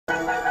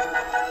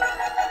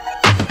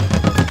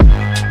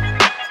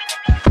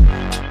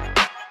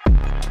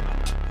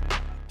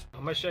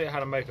gonna show you how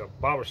to make a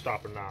bobber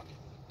stopper knot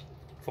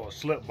for a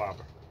slip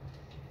bobber.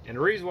 And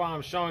the reason why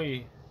I'm showing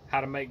you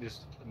how to make this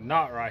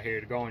knot right here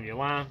to go on your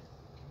line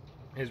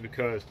is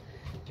because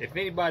if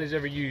anybody's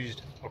ever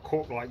used a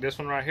cork like this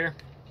one right here,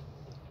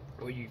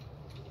 where you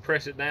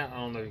press it down, I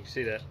don't know if you can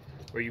see that,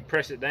 where you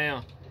press it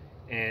down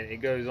and it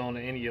goes on the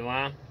end of your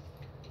line,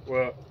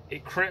 well,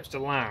 it crimps the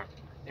line.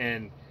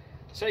 And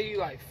say you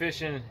like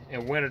fishing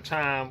in winter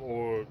time,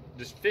 or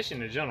just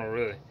fishing in general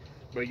really,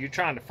 but you're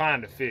trying to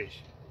find a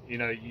fish. You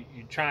know,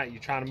 you're trying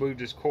to move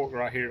this cork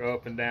right here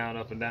up and down,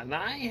 up and down.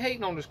 Now I ain't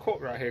hating on this cork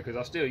right here because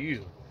I still use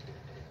them,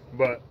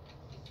 but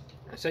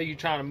say you're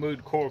trying to move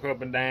the cork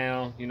up and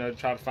down, you know, to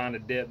try to find the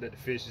depth that the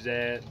fish is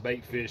at,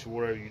 bait fish or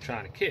whatever you're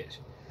trying to catch.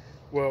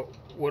 Well,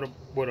 with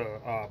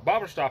a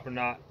bobber stopper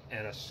knot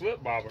and a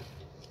slip bobber,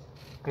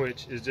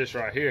 which is this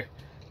right here,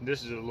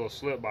 this is a little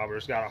slip bobber.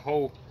 It's got a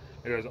hole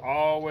that goes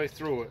all the way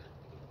through it,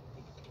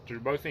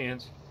 through both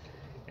ends.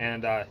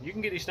 And you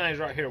can get these things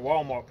right here at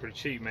Walmart pretty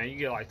cheap, man. You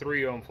get like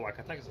 3 of them for like,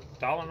 I think it's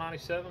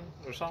 $1.97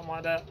 or something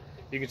like that.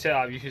 You can tell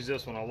I've used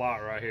this one a lot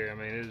right here. I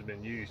mean, it has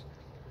been used.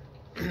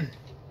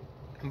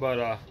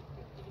 But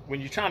when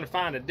you're trying to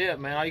find a depth,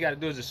 man, all you got to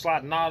do is just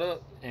slide the knot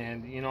up,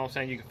 and you know what I'm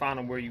saying, you can find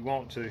them where you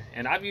want to.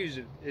 And I've used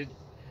it,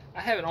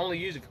 I haven't only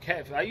used it for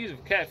catfish. I use it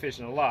for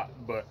catfishing a lot,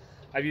 but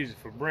I've used it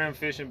for brim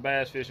fishing,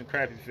 bass fishing,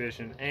 crappie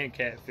fishing, and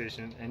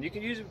catfishing. And you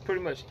can use it for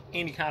pretty much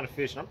any kind of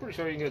fishing. I'm pretty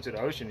sure you can go to the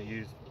ocean and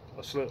use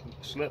a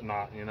slip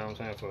knot, you know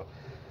what I'm saying,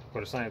 for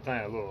the same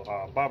thing, a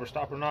little bobber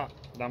stopper knot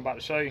that I'm about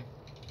to show you.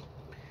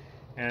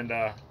 And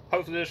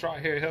hopefully this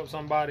right here helps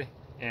somebody.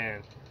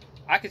 And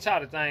I can tie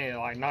the thing at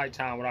like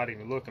nighttime without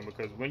even looking,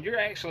 because when you're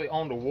actually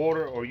on the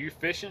water or you're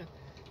fishing,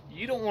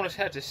 you don't want to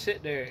have to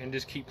sit there and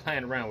just keep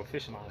playing around with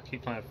fishing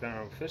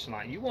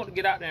line, You want to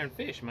get out there and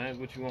fish, man, is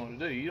what you want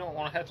to do. You don't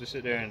want to have to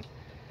sit there and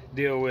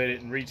deal with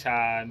it and retie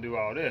and do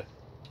all this.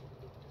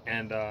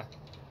 And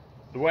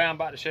the way I'm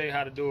about to show you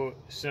how to do it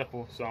is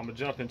simple. So I'm gonna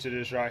jump into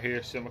this right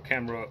here, set my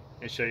camera up,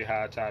 and show you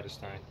how I tie this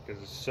thing,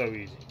 because it's so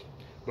easy.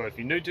 But if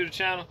you're new to the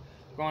channel,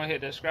 go ahead and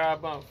hit that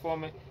subscribe button for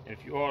me. And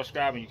if you are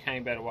subscribed and you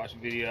came back to watch the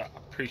video, I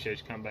appreciate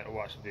you coming back to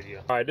watch the video.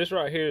 All right, this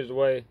right here is the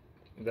way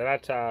that I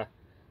tie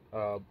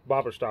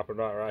bobber stopper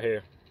knot right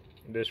here.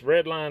 This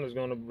red line is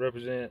going to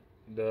represent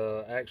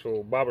the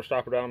actual bobber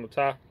stopper that I'm gonna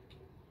tie.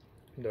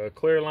 The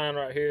clear line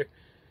right here,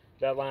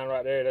 that line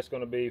right there, that's going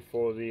to be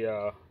for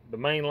the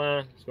main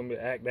line. It's going to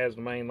be act as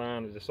the main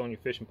line, is just on your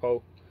fishing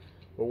pole.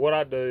 But what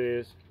I do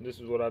is, this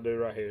is what I do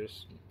right here.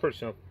 It's pretty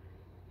simple,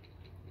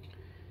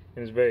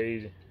 and it's very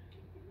easy.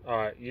 All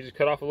right, you just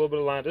cut off a little bit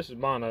of line. This is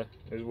mono,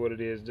 is what it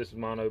is. This is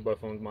mono,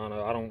 both of them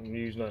mono. I don't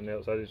use nothing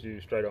else. I just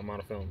use straight up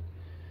monofilament.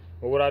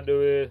 But what I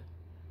do is,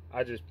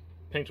 I just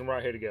pinch them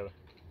right here together.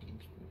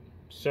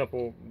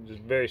 Simple, just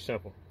very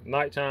simple.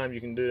 Nighttime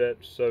you can do that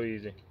so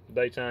easy.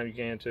 Daytime you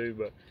can too,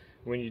 but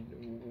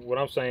what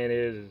I'm saying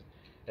is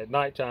at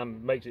nighttime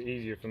it makes it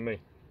easier for me.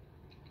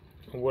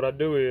 And what I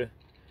do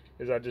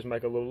is I just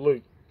make a little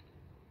loop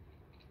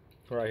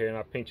right here, and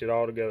I pinch it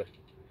all together.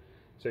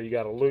 So you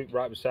got a loop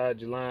right beside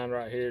your line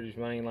right here, this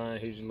main line.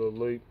 Here's your little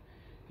loop.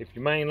 If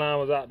your main line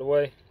was out the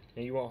way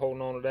and you weren't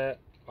holding on to that,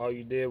 all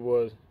you did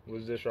was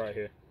this right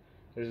here.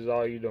 This is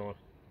all you're doing.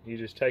 You're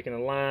just taking a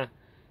line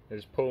and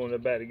just pulling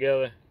it back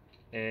together,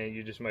 and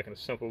you're just making a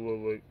simple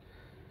little loop,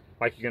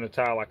 like you're gonna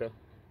tie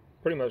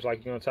pretty much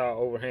like you're gonna tie an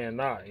overhand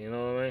knot, you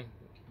know what I mean?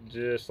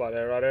 Just like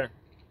that right there.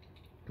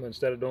 But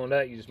instead of doing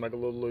that, you just make a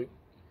little loop.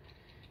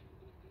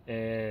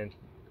 And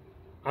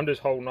I'm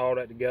just holding all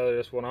that together.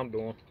 That's what I'm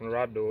doing whenever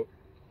I do it.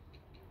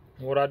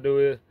 What I do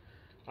is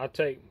I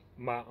take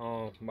my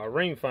my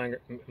ring finger,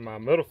 my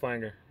middle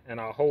finger,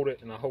 and I hold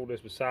it, and I hold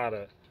this beside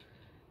it.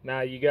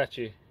 Now you got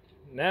your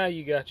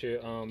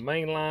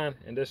main line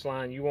and this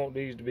line. You want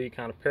these to be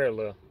kind of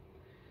parallel.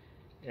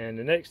 And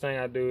the next thing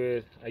I do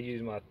is I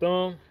use my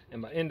thumb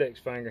and my index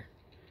finger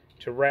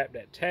to wrap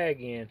that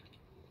tag in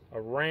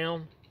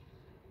around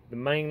the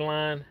main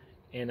line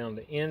and on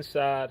the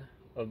inside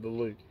of the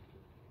loop,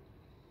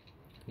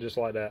 just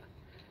like that.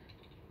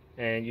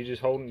 And you're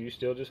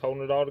still just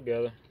holding it all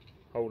together.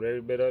 Hold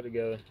every bit up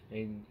together,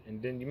 and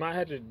then you might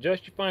have to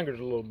adjust your fingers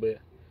a little bit.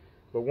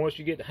 But once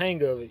you get the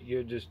hang of it,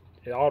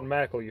 it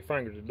automatically, your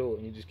fingers will do it,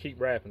 and you just keep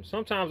wrapping.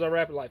 Sometimes I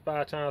wrap it like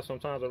 5 times,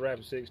 sometimes I wrap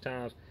it 6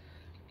 times.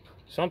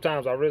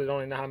 Sometimes I really don't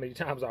even know how many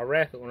times I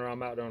wrap it when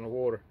I'm out there in the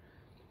water.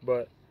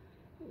 But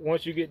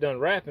once you get done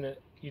wrapping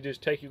it, you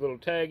just take your little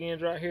tag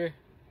ends right here,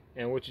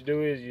 and what you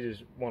do is you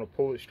just want to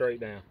pull it straight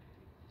down.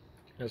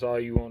 That's all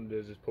you want to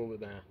do, is just pull it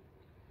down.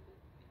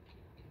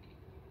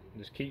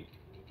 Just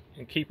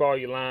keep all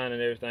your line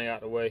and everything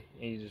out the way,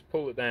 and you just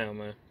pull it down,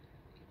 man.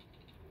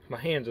 My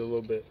hands are a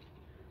little bit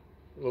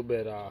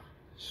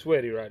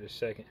sweaty right this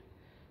second,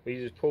 but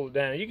you just pull it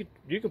down.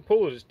 You can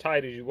pull it as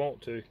tight as you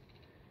want to,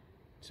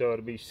 so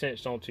it'll be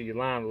cinched onto your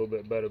line a little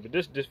bit better. But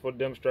this just for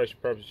demonstration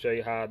purpose, to show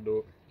you how I do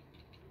it.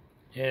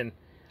 And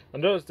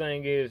another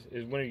thing is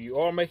when you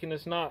are making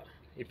this knot,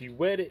 if you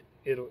wet it,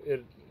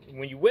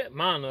 when you wet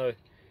mono,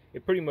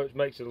 it pretty much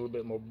makes it a little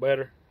bit more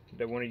better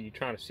than when you're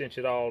trying to cinch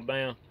it all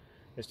down.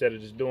 instead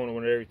of just doing it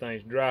when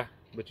everything's dry.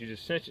 But you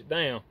just cinch it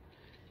down,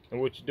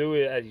 and what you do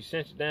is, as you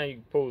cinch it down, you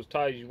can pull as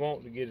tight as you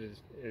want to get it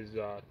as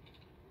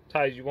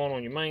tight as you want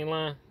on your main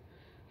line.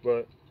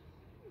 But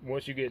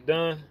once you get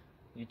done,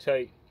 you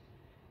take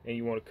and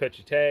you want to cut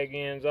your tag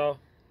ends off.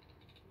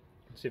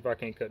 Let's see if I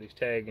can't cut these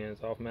tag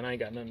ends off, man. I ain't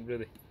got nothing to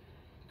really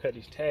cut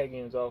these tag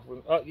ends off with.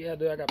 Oh yeah,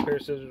 dude, I got a pair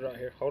of scissors right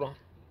here. Hold on.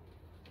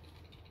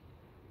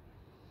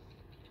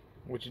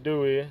 What you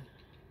do is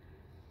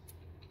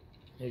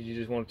you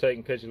just want to take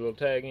and cut your little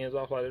tag ends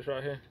off like this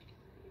right here.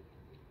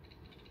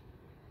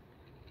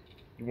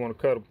 You want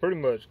to cut them pretty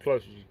much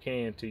close as you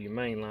can to your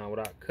main line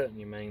without cutting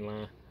your main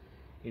line.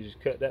 You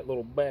just cut that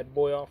little bad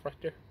boy off right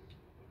there.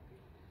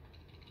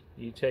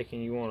 You take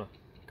and you want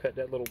to cut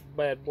that little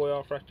bad boy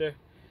off right there.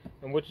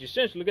 And what you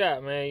essentially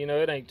got, man, you know,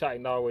 it ain't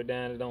tightened all the way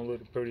down. It don't look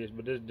the prettiest,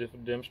 but this is just a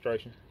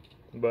demonstration.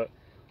 But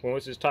when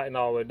it's just tightened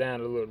all the way down,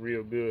 it'll look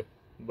real good.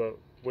 But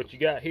what you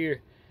got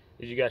here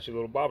is you got your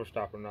little bobber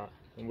stopper knot.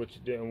 And what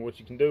you do, and what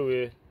you can do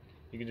is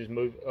you can just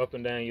move up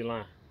and down your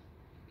line.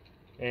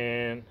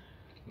 And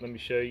let me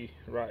show you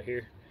right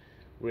here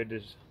with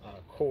this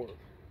cord.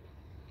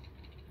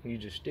 You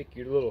just stick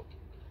your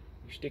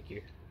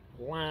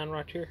line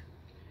right here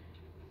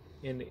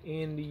in the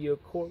end of your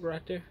cord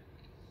right there,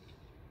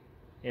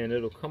 and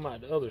it'll come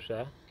out the other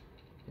side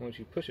once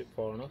you push it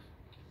far enough.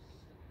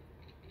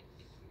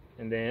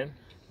 And then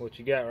what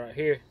you got right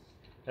here,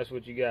 that's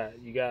what you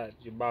got. You got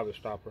your bobber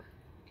stopper.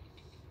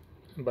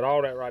 But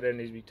all that right there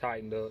needs to be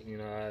tightened up. You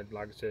know,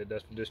 like I said,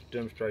 that's for this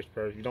demonstration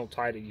purpose. If you don't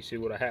tighten it, you see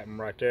what'll happen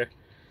right there.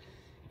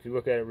 If you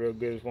look at it real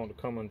good, it's wanting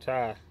to come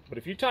untied. But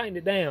if you tighten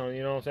it down,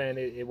 you know what I'm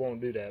saying, it won't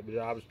do that. But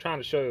I was trying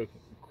to show you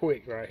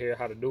quick right here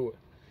how to do it.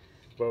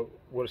 But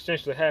what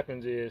essentially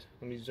happens is,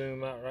 let me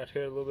zoom out right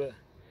here a little bit.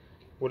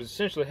 What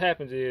essentially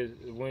happens is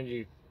when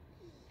your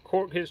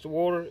cork hits the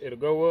water, it'll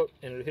go up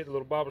and it'll hit the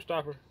little bobber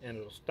stopper and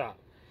it'll stop.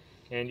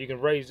 And you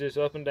can raise this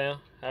up and down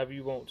however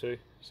you want to,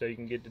 so you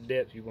can get the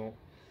depth you want.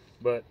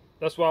 But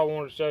that's what I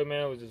wanted to show you,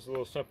 man, was this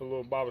little simple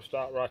little bobber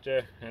stop right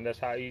there. And that's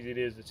how easy it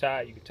is to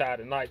tie it. You can tie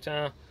it at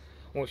nighttime.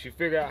 Once you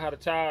figure out how to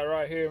tie it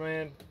right here,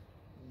 man,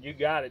 you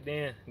got it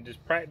then. And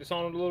just practice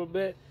on it a little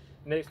bit.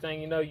 Next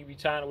thing you know, you be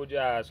tying it with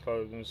your eyes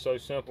closed. And it's so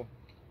simple.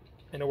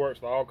 And it works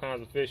for all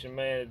kinds of fishing,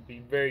 man. It'd be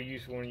very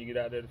useful when you get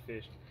out there to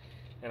fish.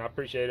 And I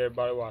appreciate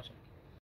everybody watching.